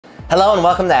Hello and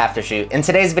welcome to Aftershoot. In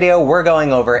today's video, we're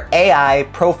going over AI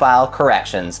profile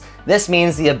corrections. This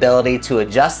means the ability to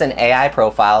adjust an AI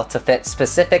profile to fit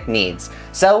specific needs.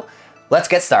 So let's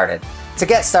get started. To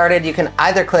get started, you can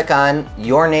either click on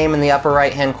your name in the upper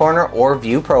right-hand corner or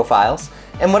view profiles.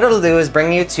 And what it'll do is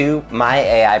bring you to my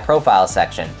AI profile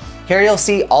section. Here you'll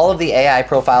see all of the AI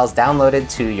profiles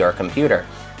downloaded to your computer.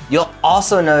 You'll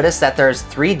also notice that there's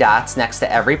 3 dots next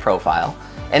to every profile.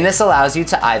 And this allows you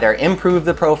to either improve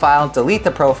the profile, delete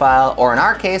the profile, or in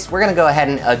our case, we're gonna go ahead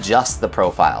and adjust the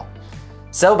profile.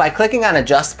 So by clicking on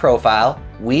Adjust Profile,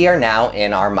 we are now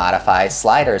in our Modify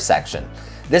Sliders section.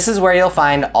 This is where you'll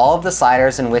find all of the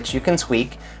sliders in which you can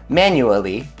tweak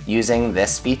manually using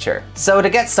this feature. So to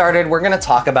get started, we're gonna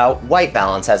talk about white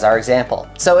balance as our example.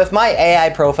 So if my AI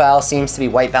profile seems to be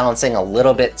white balancing a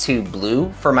little bit too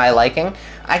blue for my liking,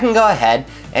 I can go ahead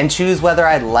and choose whether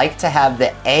I'd like to have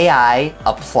the AI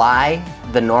apply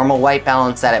the normal white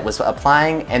balance that it was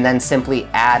applying and then simply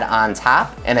add on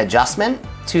top an adjustment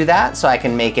to that so I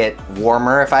can make it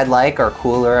warmer if I'd like or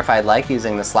cooler if I'd like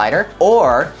using the slider.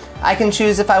 Or I can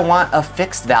choose if I want a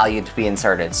fixed value to be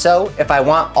inserted. So if I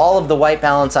want all of the white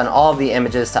balance on all of the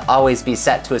images to always be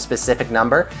set to a specific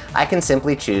number, I can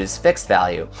simply choose fixed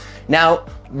value. Now,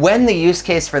 when the use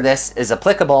case for this is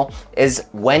applicable is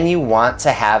when you want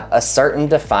to have a certain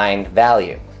defined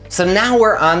value. So now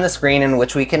we're on the screen in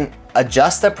which we can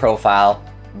adjust the profile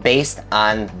based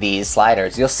on these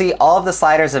sliders. You'll see all of the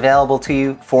sliders available to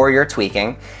you for your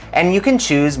tweaking, and you can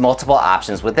choose multiple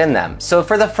options within them. So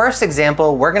for the first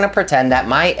example, we're gonna pretend that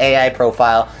my AI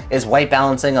profile is white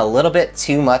balancing a little bit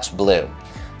too much blue.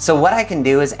 So what I can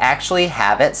do is actually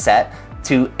have it set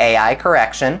to AI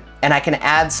correction, and I can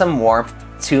add some warmth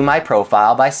to my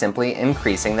profile by simply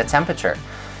increasing the temperature.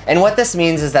 And what this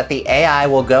means is that the AI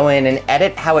will go in and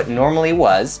edit how it normally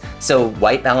was, so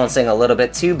white balancing a little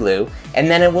bit too blue,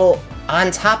 and then it will, on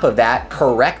top of that,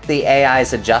 correct the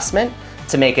AI's adjustment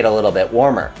to make it a little bit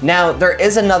warmer. Now, there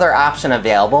is another option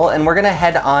available, and we're gonna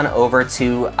head on over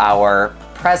to our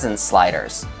presence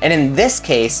sliders. And in this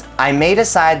case, I may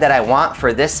decide that I want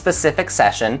for this specific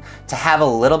session to have a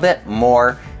little bit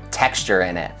more texture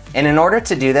in it. And in order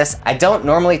to do this, I don't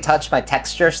normally touch my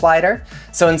texture slider.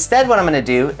 So instead what I'm gonna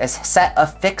do is set a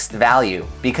fixed value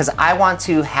because I want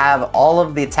to have all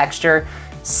of the texture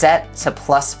set to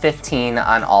 +15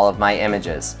 on all of my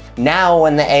images. Now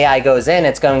when the AI goes in,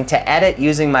 it's going to edit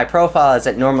using my profile as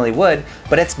it normally would,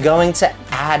 but it's going to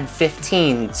add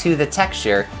 15 to the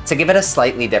texture to give it a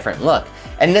slightly different look.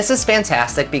 And this is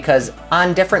fantastic because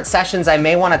on different sessions, I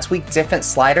may want to tweak different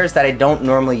sliders that I don't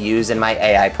normally use in my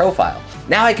AI profile.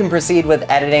 Now I can proceed with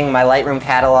editing my Lightroom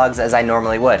catalogs as I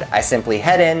normally would. I simply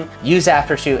head in, use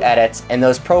Aftershoot Edits, and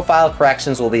those profile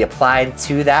corrections will be applied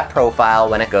to that profile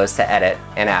when it goes to edit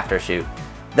in Aftershoot,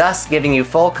 thus giving you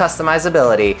full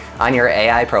customizability on your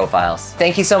AI profiles.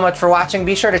 Thank you so much for watching.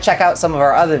 Be sure to check out some of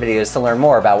our other videos to learn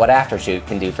more about what Aftershoot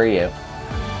can do for you.